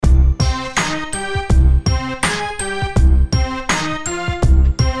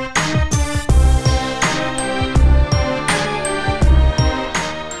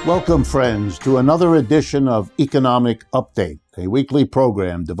Welcome, friends, to another edition of Economic Update, a weekly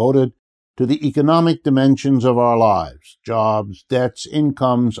program devoted to the economic dimensions of our lives, jobs, debts,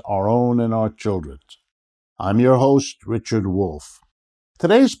 incomes, our own and our children's. I'm your host, Richard Wolff.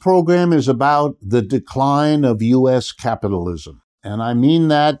 Today's program is about the decline of U.S. capitalism, and I mean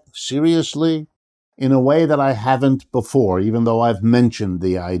that seriously in a way that I haven't before, even though I've mentioned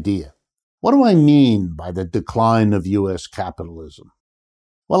the idea. What do I mean by the decline of U.S. capitalism?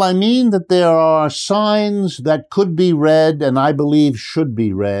 Well, I mean that there are signs that could be read, and I believe should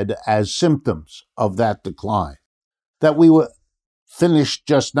be read, as symptoms of that decline. That we were finished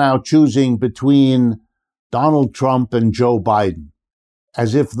just now choosing between Donald Trump and Joe Biden,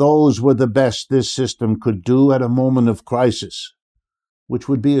 as if those were the best this system could do at a moment of crisis, which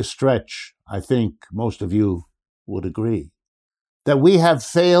would be a stretch. I think most of you would agree. That we have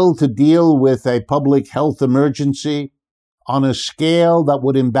failed to deal with a public health emergency on a scale that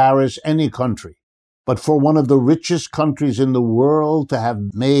would embarrass any country. But for one of the richest countries in the world to have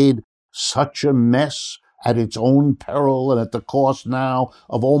made such a mess at its own peril and at the cost now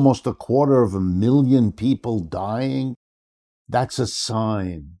of almost 250,000 people dying, that's a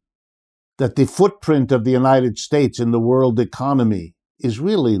sign that the footprint of the United States in the world economy is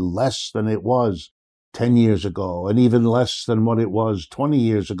really less than it was 10 years ago, and even less than what it was 20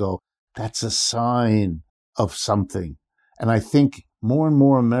 years ago. That's a sign of something. And I think more and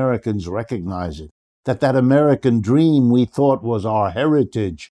more Americans recognize it, that American dream we thought was our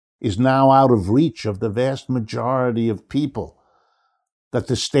heritage is now out of reach of the vast majority of people, that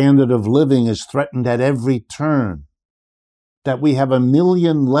the standard of living is threatened at every turn, that we have 1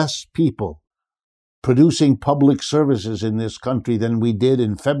 million less people producing public services in this country than we did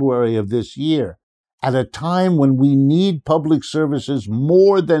in February of this year. At a time when we need public services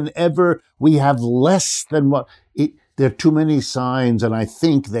more than ever, we have less than what... There are too many signs, and I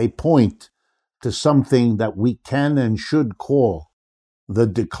think they point to something that we can and should call the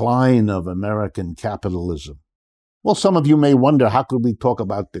decline of American capitalism. Well, some of you may wonder, how could we talk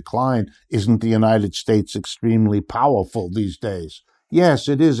about decline? Isn't the United States extremely powerful these days? Yes,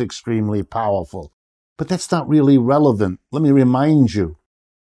 it is extremely powerful, but that's not really relevant. Let me remind you,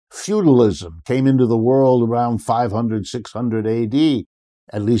 feudalism came into the world around 500, 600 AD,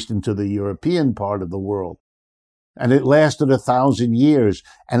 at least into the European part of the world. And it lasted 1,000 years.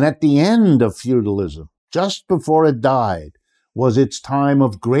 And at the end of feudalism, just before it died, was its time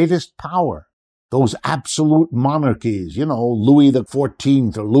of greatest power. Those absolute monarchies, Louis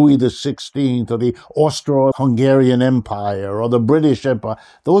XIV or Louis XVI or the Austro-Hungarian Empire or the British Empire,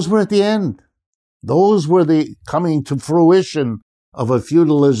 those were at the end. Those were the coming to fruition of a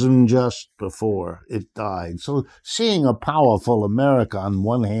feudalism just before it died. So seeing a powerful America on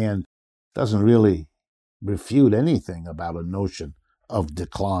one hand doesn't really refute anything about a notion of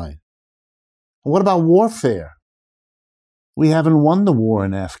decline. What about warfare? We haven't won the war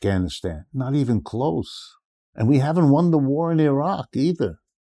in Afghanistan, not even close. And we haven't won the war in Iraq either.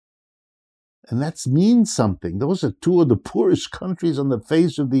 And that means something. Those are two of the poorest countries on the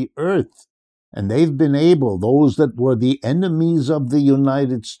face of the earth. And they've been able, those that were the enemies of the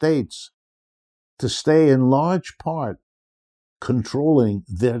United States, to stay in large part controlling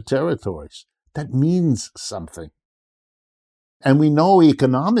their territories. That means something. And we know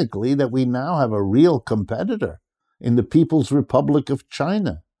economically that we now have a real competitor in the People's Republic of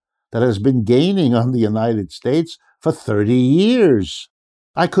China that has been gaining on the United States for 30 years.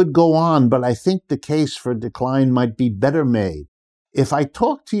 I could go on, but I think the case for decline might be better made if I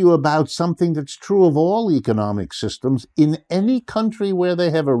talk to you about something that's true of all economic systems in any country where they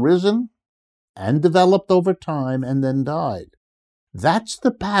have arisen and developed over time and then died. That's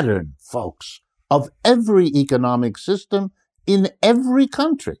the pattern, folks, of every economic system in every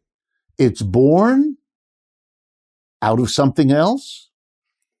country. It's born out of something else.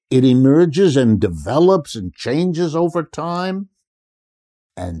 It emerges and develops and changes over time,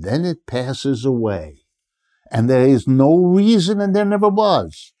 and then it passes away. And there is no reason, and there never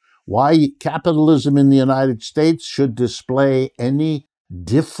was, why capitalism in the United States should display any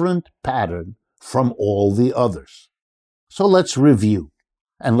different pattern from all the others. So let's review,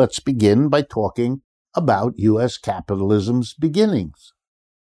 and let's begin by talking about U.S. capitalism's beginnings.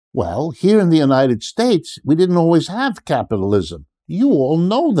 Well, here in the United States, we didn't always have capitalism. You all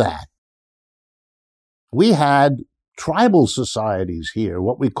know that. We had tribal societies here,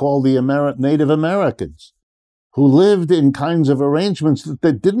 what we call the Native Americans, who lived in kinds of arrangements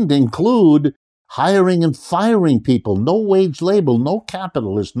that didn't include hiring and firing people, no wage labor, no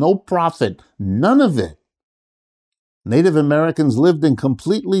capitalist, no profit, none of it. Native Americans lived in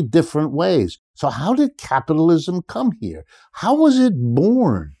completely different ways. So how did capitalism come here? How was it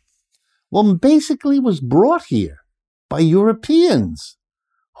born? Well, basically was brought here by Europeans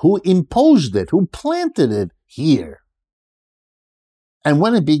who imposed it, who planted it here. And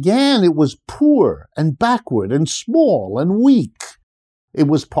when it began, it was poor and backward and small and weak. It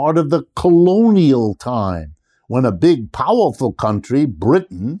was part of the colonial time when a big, powerful country,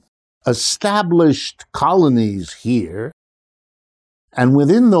 Britain, established colonies here. And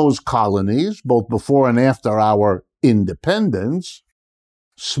within those colonies, both before and after our independence,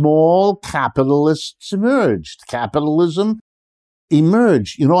 small capitalists emerged. Capitalism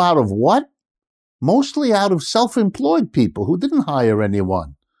emerged. You know, out of what? Mostly out of self-employed people who didn't hire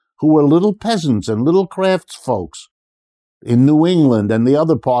anyone, who were little peasants and little crafts folks in New England and the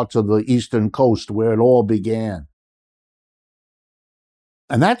other parts of the eastern coast where it all began.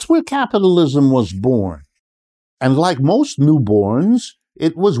 And that's where capitalism was born. And like most newborns,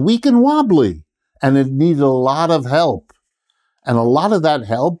 it was weak and wobbly, and it needed a lot of help. And a lot of that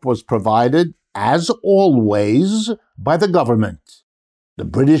help was provided, as always, by the government. The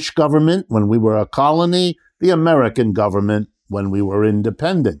British government when we were a colony, the American government when we were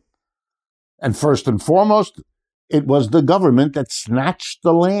independent. And first and foremost, it was the government that snatched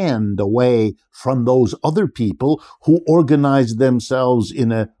the land away from those other people who organized themselves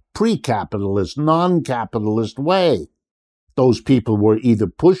in a pre-capitalist, non-capitalist way. Those people were either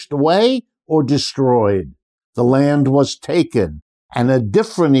pushed away or destroyed. The land was taken, and a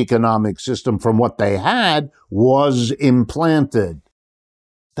different economic system from what they had was implanted.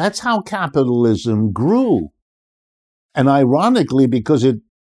 That's how capitalism grew. And ironically, because it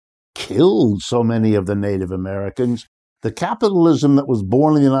killed so many of the Native Americans, the capitalism that was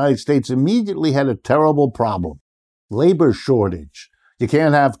born in the United States immediately had a terrible problem: labor shortage. You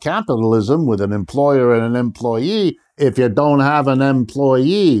can't have capitalism with an employer and an employee if you don't have an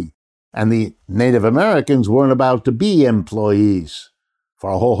employee. And the Native Americans weren't about to be employees for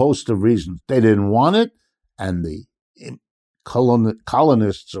a whole host of reasons. They didn't want it, and the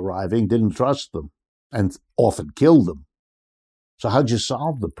colonists arriving didn't trust them and often killed them. So how'd you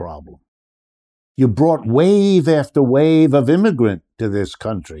solve the problem? You brought wave after wave of immigrant to this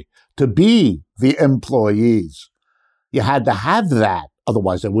country to be the employees. You had to have that,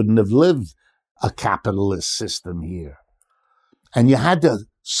 otherwise there wouldn't have lived a capitalist system here. And you had to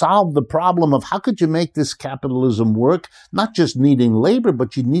solve the problem of how could you make this capitalism work, not just needing labor,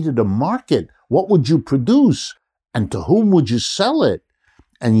 but you needed a market. What would you produce? And to whom would you sell it?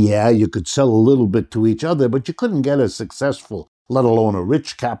 And yeah, you could sell a little bit to each other, but you couldn't get a successful, let alone a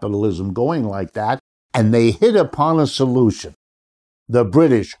rich capitalism going like that. And they hit upon a solution. The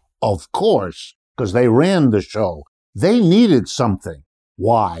British, of course, because they ran the show, they needed something.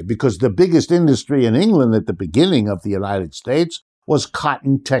 Why? Because the biggest industry in England at the beginning of the United States was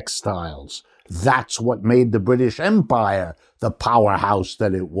cotton textiles. That's what made the British Empire the powerhouse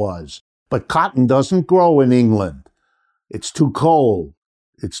that it was. But cotton doesn't grow in England. It's too cold.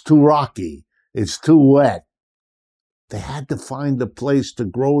 It's too rocky. It's too wet. They had to find a place to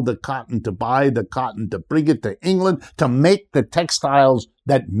grow the cotton, to buy the cotton, to bring it to England, to make the textiles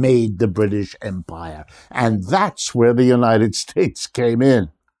that made the British Empire. And that's where the United States came in.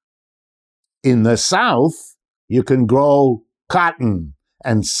 In the South, you can grow cotton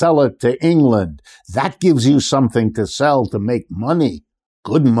and sell it to England. That gives you something to sell to make money,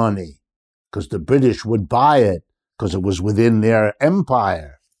 good money, because the British would buy it because it was within their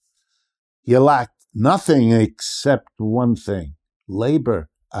empire. You lacked nothing except one thing: labor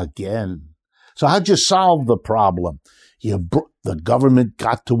again. So how'd you solve the problem? The government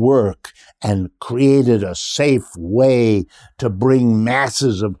got to work and created a safe way to bring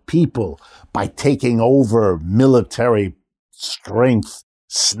masses of people by taking over military strength,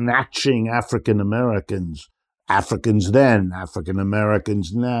 snatching African Americans then, African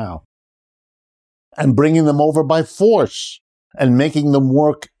Americans now, and bringing them over by force and making them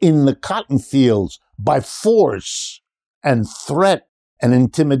work in the cotton fields by force and threat and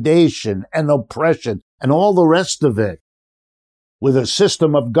intimidation and oppression and all the rest of it, with a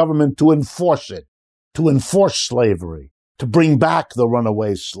system of government to enforce it, to enforce slavery, to bring back the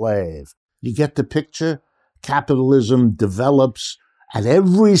runaway slave. You get the picture? Capitalism develops at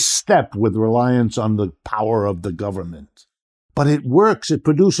every step with reliance on the power of the government. But it works. It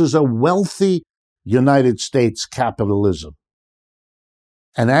produces a wealthy United States capitalism.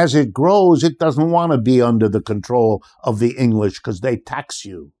 And as it grows, it doesn't want to be under the control of the English because they tax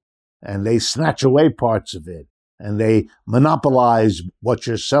you and they snatch away parts of it and they monopolize what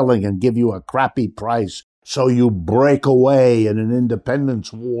you're selling and give you a crappy price. So you break away in an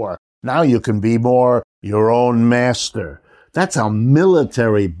independence war. Now you can be more your own master. That's a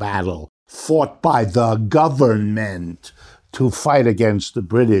military battle fought by the government to fight against the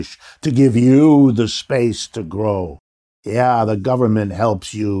British, to give you the space to grow. Yeah, the government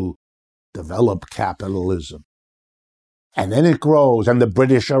helps you develop capitalism. And then it grows, and the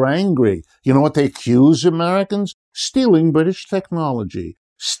British are angry. You know what they accuse Americans? Stealing British technology,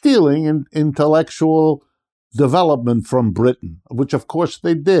 stealing intellectual development from Britain, which of course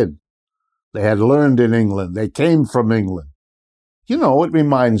they did. They had learned in England. They came from England. You know, it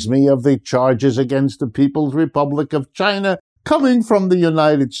reminds me of the charges against the People's Republic of China coming from the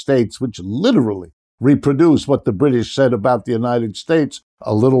United States, which literally reproduce what the British said about the United States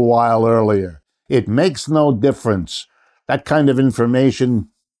a little while earlier. It makes no difference. That kind of information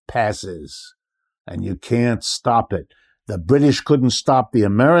passes, and you can't stop it. The British couldn't stop the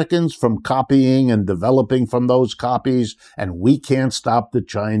Americans from copying and developing from those copies, and we can't stop the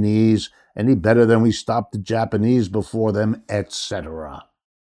Chinese any better than we stopped the Japanese before them, etc.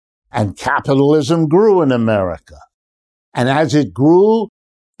 And capitalism grew in America. And as it grew,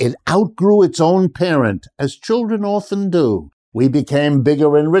 it outgrew its own parent, as children often do. We became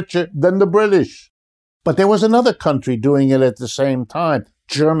bigger and richer than the British. But there was another country doing it at the same time,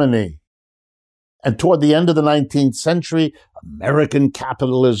 Germany. And toward the end of the 19th century, American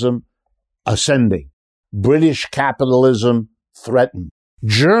capitalism ascending, British capitalism threatened,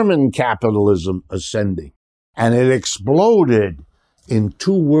 German capitalism ascending. And it exploded in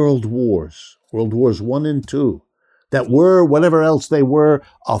two world wars, World Wars I and II, that were, whatever else they were,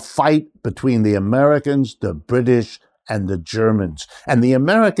 a fight between the Americans, the British, and the Germans. And the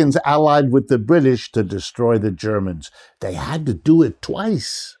Americans allied with the British to destroy the Germans. They had to do it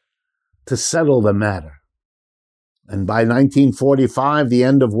twice to settle the matter. And by 1945, the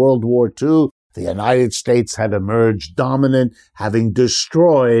end of World War II, the United States had emerged dominant, having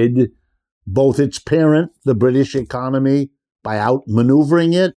destroyed both its parent, the British economy, by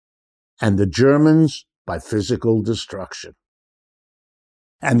outmaneuvering it, and the Germans by physical destruction.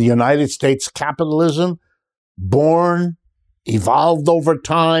 And the United States capitalism, born, evolved over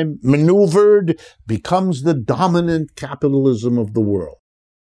time, maneuvered, becomes the dominant capitalism of the world.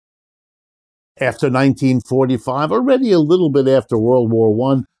 After 1945, already a little bit after World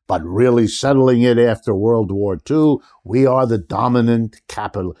War I, but really settling it after World War II, we are the dominant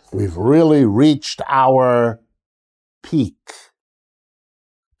capital. We've really reached our peak.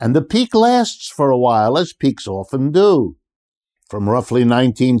 And the peak lasts for a while, as peaks often do. From roughly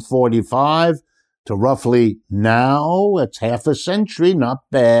 1945 to roughly now, it's half a century, not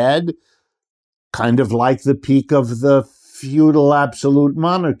bad. Kind of like the peak of the feudal absolute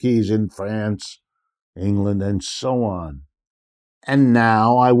monarchies in France, England, and so on. And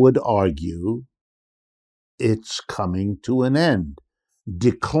now, I would argue, it's coming to an end.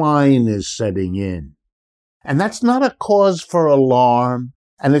 Decline is setting in. And that's not a cause for alarm,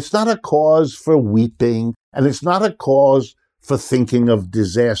 and it's not a cause for weeping, and it's not a cause for thinking of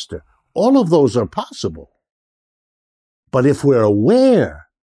disaster. All of those are possible. But if we're aware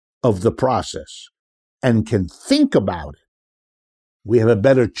of the process and can think about it, we have a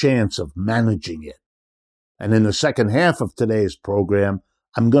better chance of managing it. And in the second half of today's program,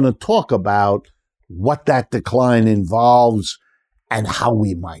 I'm going to talk about what that decline involves and how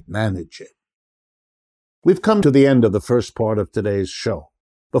we might manage it. We've come to the end of the first part of today's show.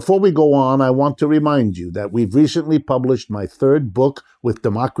 Before we go on, I want to remind you that we've recently published my third book with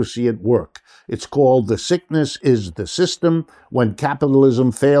Democracy at Work. It's called The Sickness is the System: When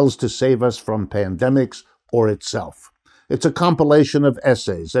Capitalism Fails to Save Us from Pandemics or Itself. It's a compilation of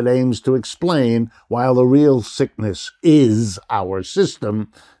essays that aims to explain why the real sickness is our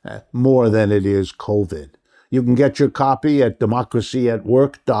system more than it is COVID. You can get your copy at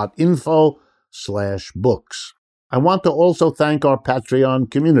democracyatwork.info/books. I want to also thank our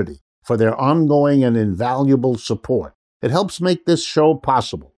Patreon community for their ongoing and invaluable support. It helps make this show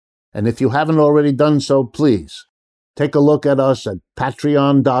possible. And if you haven't already done so, please take a look at us at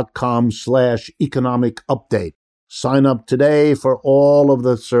patreon.com/economic update. Sign up today for all of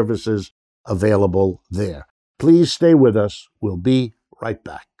the services available there. Please stay with us. We'll be right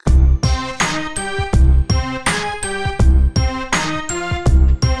back.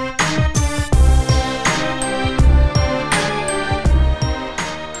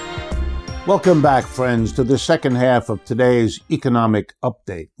 Welcome back, friends, to the second half of today's economic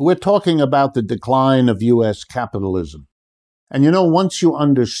update. We're talking about the decline of U.S. capitalism. And you know, once you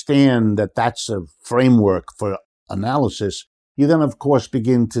understand that that's a framework for analysis, you then, of course,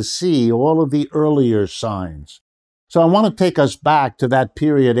 begin to see all of the earlier signs. So I want to take us back to that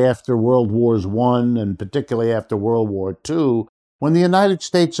period after World Wars I, and particularly after World War II, when the United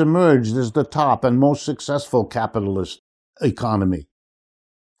States emerged as the top and most successful capitalist economy.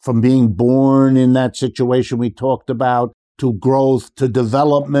 From being born in that situation we talked about, to growth, to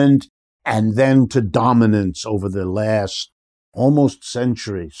development, and then to dominance over the last almost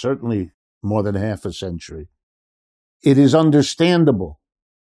century, certainly more than half a century. It is understandable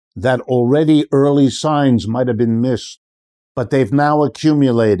that already early signs might have been missed, but they've now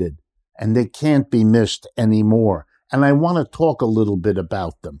accumulated and they can't be missed anymore. And I want to talk a little bit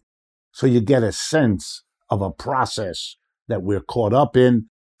about them so you get a sense of a process that we're caught up in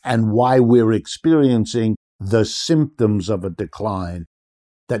and why we're experiencing the symptoms of a decline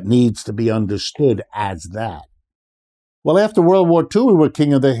that needs to be understood as that. Well, after World War II, we were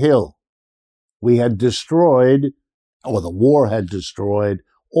king of the hill. We had destroyed, or the war had destroyed,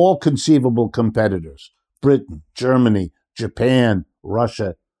 all conceivable competitors. Britain, Germany, Japan,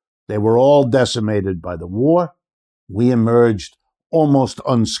 Russia. They were all decimated by the war. We emerged almost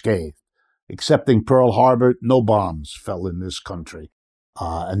unscathed. Excepting Pearl Harbor, no bombs fell in this country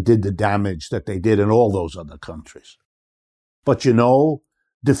and did the damage that they did in all those other countries. But you know,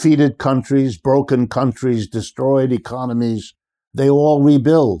 defeated countries, broken countries, destroyed economies, they all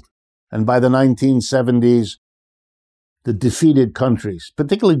rebuild. And by the 1970s, the defeated countries,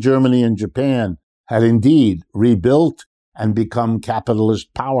 particularly Germany and Japan, had indeed rebuilt and become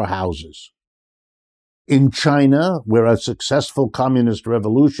capitalist powerhouses. In China, where a successful communist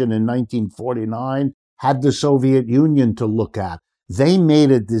revolution in 1949 had the Soviet Union to look at, they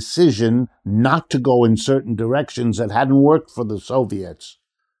made a decision not to go in certain directions that hadn't worked for the Soviets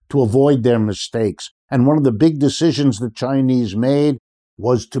to avoid their mistakes. And one of the big decisions the Chinese made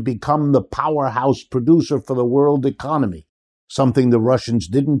was to become the powerhouse producer for the world economy, something the Russians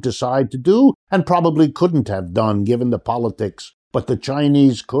didn't decide to do and probably couldn't have done given the politics. But the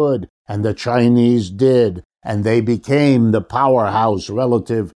Chinese could, and the Chinese did, and they became the powerhouse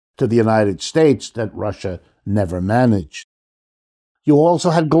relative to the United States that Russia never managed. You also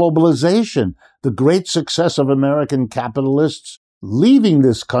had globalization, the great success of American capitalists leaving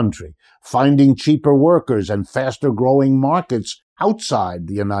this country, finding cheaper workers and faster-growing markets outside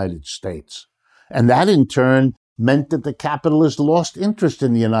the United States. And that, in turn, meant that the capitalists lost interest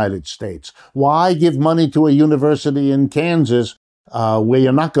in the United States. Why give money to a university in Kansas where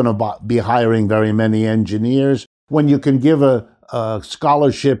you're not going to be hiring very many engineers when you can give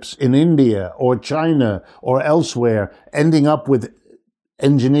scholarships in India or China or elsewhere, ending up with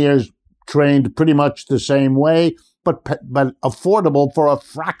engineers trained pretty much the same way, but affordable for a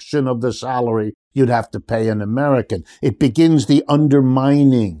fraction of the salary you'd have to pay an American. It begins the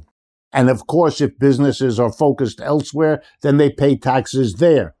undermining. And of course, if businesses are focused elsewhere, then they pay taxes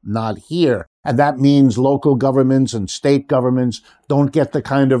there, not here. And that means local governments and state governments don't get the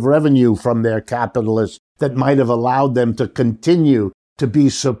kind of revenue from their capitalists that might have allowed them to continue to be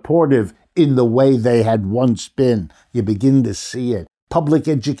supportive in the way they had once been. You begin to see it. Public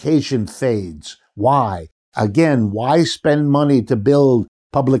education fades. Why? Again, why spend money to build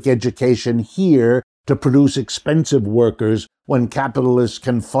public education here to produce expensive workers when capitalists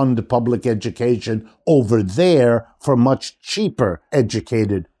can fund public education over there for much cheaper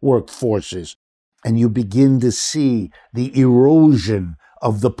educated workforces? And you begin to see the erosion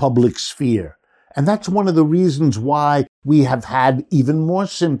of the public sphere. And that's one of the reasons why we have had even more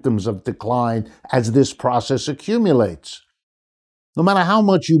symptoms of decline as this process accumulates. No matter how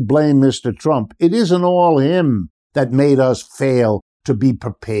much you blame Mr. Trump, it isn't all him that made us fail to be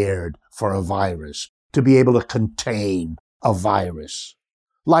prepared for a virus, to be able to contain a virus.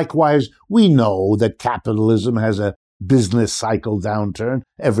 Likewise, we know that capitalism has a business cycle downturn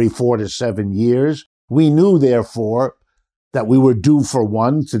every 4 to 7 years. We knew, therefore, that we were due for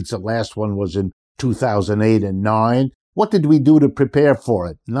one, since the last one was in 2008 and 9. What did we do to prepare for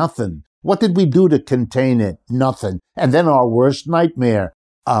it? Nothing. What did we do to contain it? Nothing. And then our worst nightmare,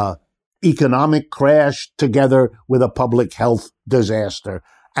 economic crash together with a public health disaster.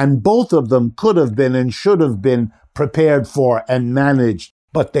 And both of them could have been and should have been prepared for and managed,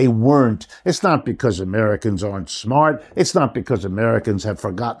 but they weren't. It's not because Americans aren't smart. It's not because Americans have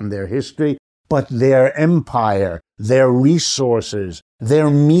forgotten their history, but their empire, their resources, their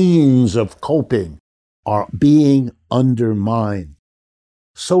means of coping are being undermined.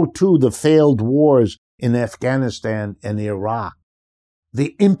 So too the failed wars in Afghanistan and Iraq,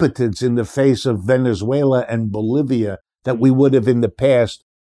 the impotence in the face of Venezuela and Bolivia that we would have in the past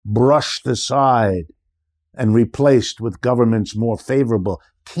brushed aside and replaced with governments more favorable,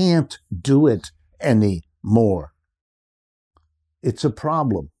 can't do it anymore. It's a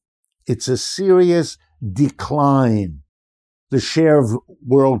problem. It's a serious decline. The share of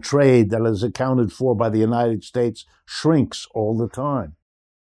world trade that is accounted for by the United States shrinks all the time.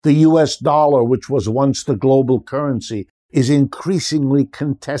 The US dollar, which was once the global currency, is increasingly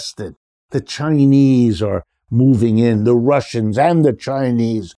contested. The Chinese are moving in, the Russians and the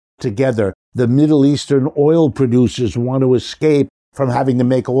Chinese together. The Middle Eastern oil producers want to escape from having to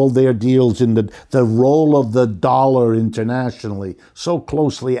make all their deals in the role of the dollar internationally, so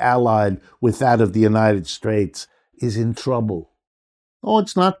closely allied with that of the United States, is in trouble. Oh,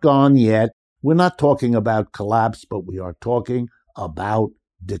 it's not gone yet. We're not talking about collapse, but we are talking about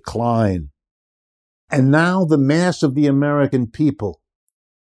decline. And now the mass of the American people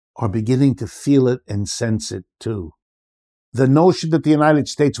are beginning to feel it and sense it too. The notion that the United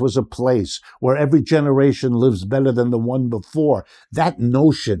States was a place where every generation lives better than the one before, that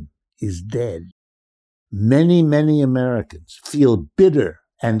notion is dead. Many, many Americans feel bitter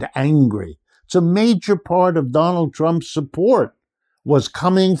and angry. It's a major part of Donald Trump's support was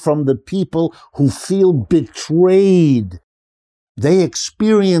coming from the people who feel betrayed. They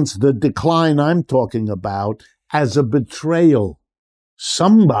experience the decline I'm talking about as a betrayal.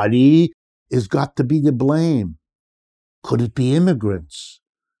 Somebody has got to be to blame. Could it be immigrants?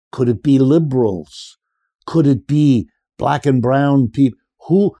 Could it be liberals? Could it be black and brown people?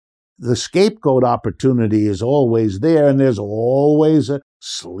 The scapegoat opportunity is always there, and there's always a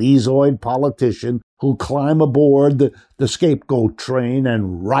sleazoid politician who'll climb aboard the scapegoat train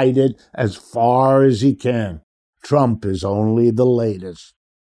and ride it as far as he can. Trump is only the latest.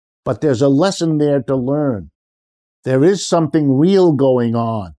 But there's a lesson there to learn. There is something real going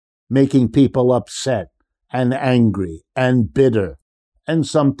on, making people upset and angry and bitter and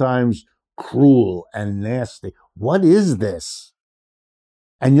sometimes cruel and nasty. What is this?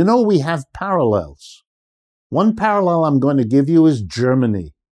 And you know, we have parallels. One parallel I'm going to give you is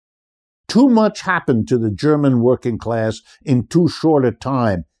Germany. Too much happened to the German working class in too short a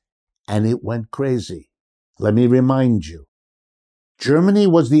time, and it went crazy. Let me remind you. Germany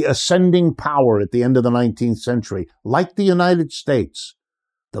was the ascending power at the end of the 19th century, like the United States.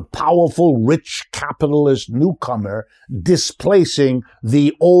 The powerful, rich capitalist newcomer displacing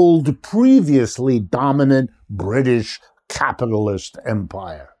the old, previously dominant British capitalist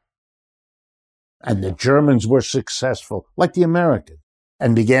empire. And the Germans were successful, like the Americans,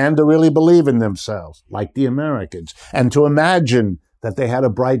 and began to really believe in themselves, like the Americans, and to imagine that they had a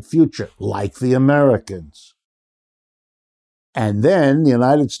bright future, like the Americans. And then the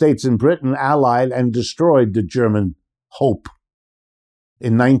United States and Britain allied and destroyed the German hope.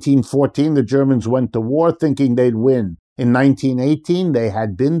 In 1914, the Germans went to war thinking they'd win. In 1918, they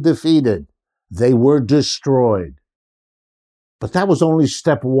had been defeated. They were destroyed. But that was only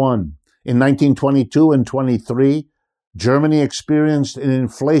step one. In 1922 and 23, Germany experienced an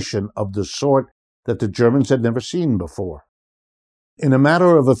inflation of the sort that the Germans had never seen before. In a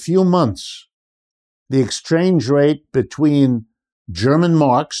matter of a few months, the exchange rate between German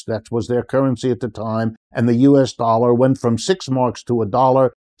marks, that was their currency at the time, and the US dollar went from 6 marks to a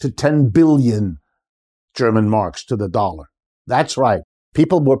dollar to 10 billion German marks to the dollar. That's right.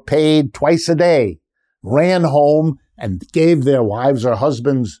 People were paid twice a day, ran home and gave their wives or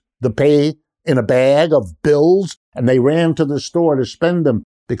husbands the pay in a bag of bills, and they ran to the store to spend them,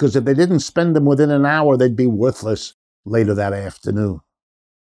 because if they didn't spend them within an hour, they'd be worthless later that afternoon.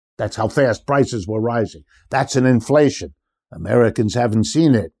 That's how fast prices were rising. That's an inflation. Americans haven't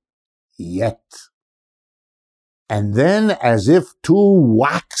seen it yet. And then, as if to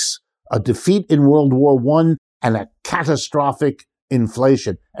wax, a defeat in World War I and a catastrophic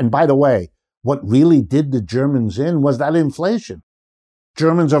inflation. And by the way, what really did the Germans in was that inflation.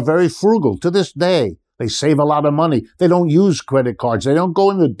 Germans are very frugal to this day. They save a lot of money. They don't use credit cards. They don't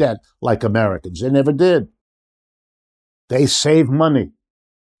go into debt like Americans. They never did. They save money.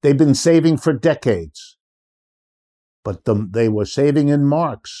 They've been saving for decades. But they were saving in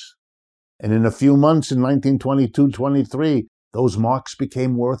marks. And in a few months in 1922-23, those marks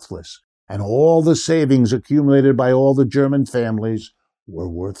became worthless. And all the savings accumulated by all the German families were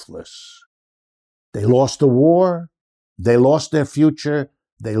worthless. They lost the war. They lost their future.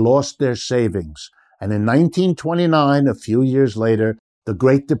 They lost their savings. And in 1929, a few years later, the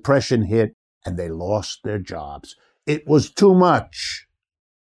Great Depression hit and they lost their jobs. It was too much.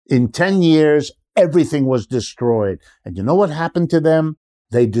 In 10 years, everything was destroyed. And you know what happened to them?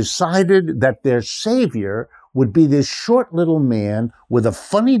 They decided that their savior would be this short little man with a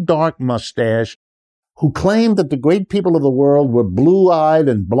funny dark mustache who claimed that the great people of the world were blue-eyed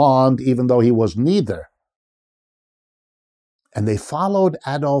and blonde, even though he was neither. And they followed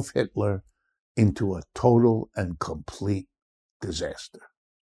Adolf Hitler into a total and complete disaster.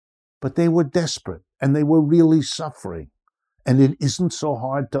 But they were desperate, and they were really suffering. And it isn't so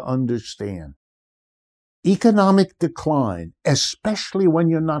hard to understand. Economic decline, especially when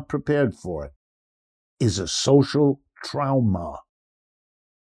you're not prepared for it, is a social trauma.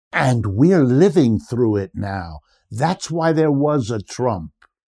 And we're living through it now. That's why there was a Trump.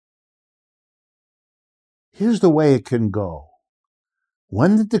 Here's the way it can go.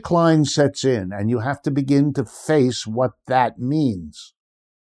 When the decline sets in, and you have to begin to face what that means.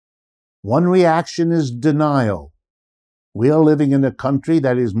 One reaction is denial. We are living in a country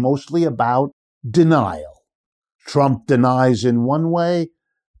that is mostly about denial. Trump denies in one way,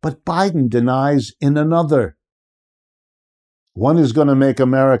 but Biden denies in another. One is going to make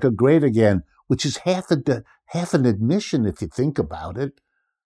America great again, which is half an admission if you think about it.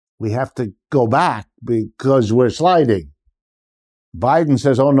 We have to go back because we're sliding. Biden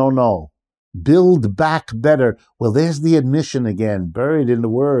says, oh, no. Build back better. Well, there's the admission again, buried in the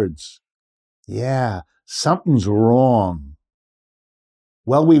words. Yeah, something's wrong.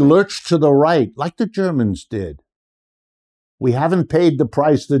 Well, we lurch to the right, like the Germans did. We haven't paid the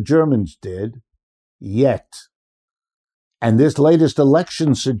price the Germans did, yet. And this latest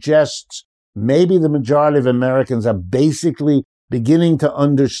election suggests maybe the majority of Americans are basically beginning to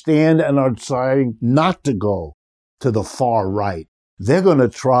understand and are deciding not to go to the far right. They're going to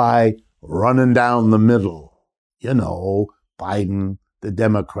try running down the middle. You know, Biden, the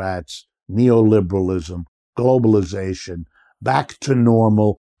Democrats, neoliberalism, globalization, back to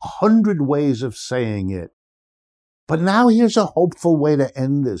normal, 100 ways of saying it. But now here's a hopeful way to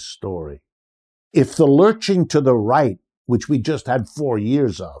end this story. If the lurching to the right, which we just had 4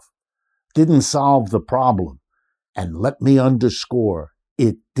 years of, didn't solve the problem, and let me underscore,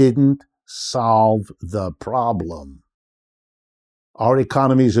 it didn't solve the problem. Our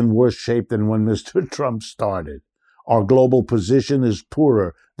economy is in worse shape than when Mr. Trump started. Our global position is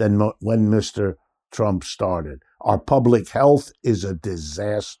poorer than when Mr. Trump started. Our public health is a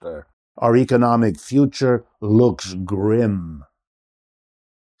disaster. Our economic future looks grim.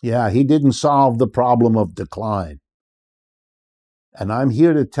 Yeah, he didn't solve the problem of decline. And I'm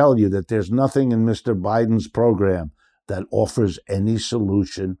here to tell you that there's nothing in Mr. Biden's program that offers any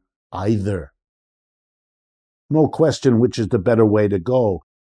solution either. No question which is the better way to go.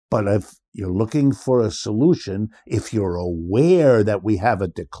 But if you're looking for a solution, if you're aware that we have a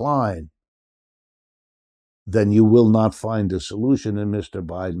decline, then you will not find a solution in Mr.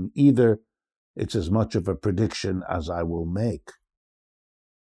 Biden either. It's as much of a prediction as I will make.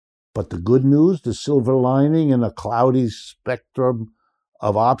 But the good news, the silver lining in a cloudy spectrum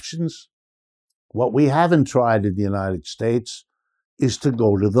of options, what we haven't tried in the United States is to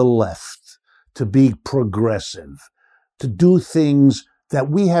go to the left, to be progressive, to do things that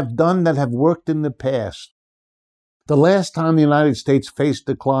we have done that have worked in the past. The last time the United States faced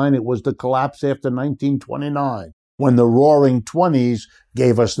decline, it was the collapse after 1929, when the roaring 20s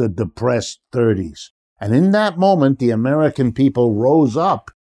gave us the depressed 30s. And in that moment, the American people rose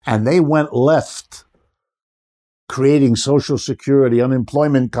up and they went left, creating Social Security,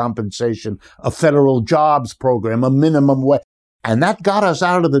 unemployment compensation, a federal jobs program, a minimum wage. And that got us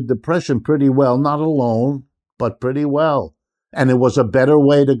out of the Depression pretty well, not alone, but pretty well. And it was a better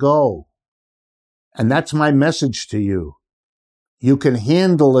way to go. And that's my message to you. You can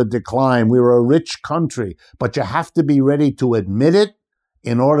handle a decline. We're a rich country, but you have to be ready to admit it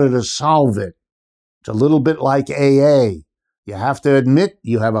in order to solve it. It's a little bit like AA. You have to admit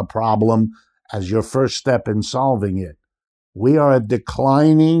you have a problem as your first step in solving it. We are a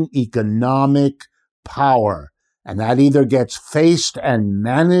declining economic power, and that either gets faced and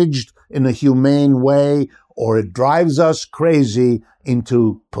managed in a humane way, or it drives us crazy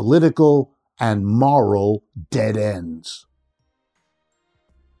into political and moral dead ends.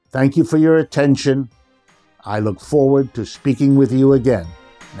 Thank you for your attention. I look forward to speaking with you again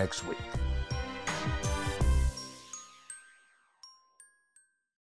next week.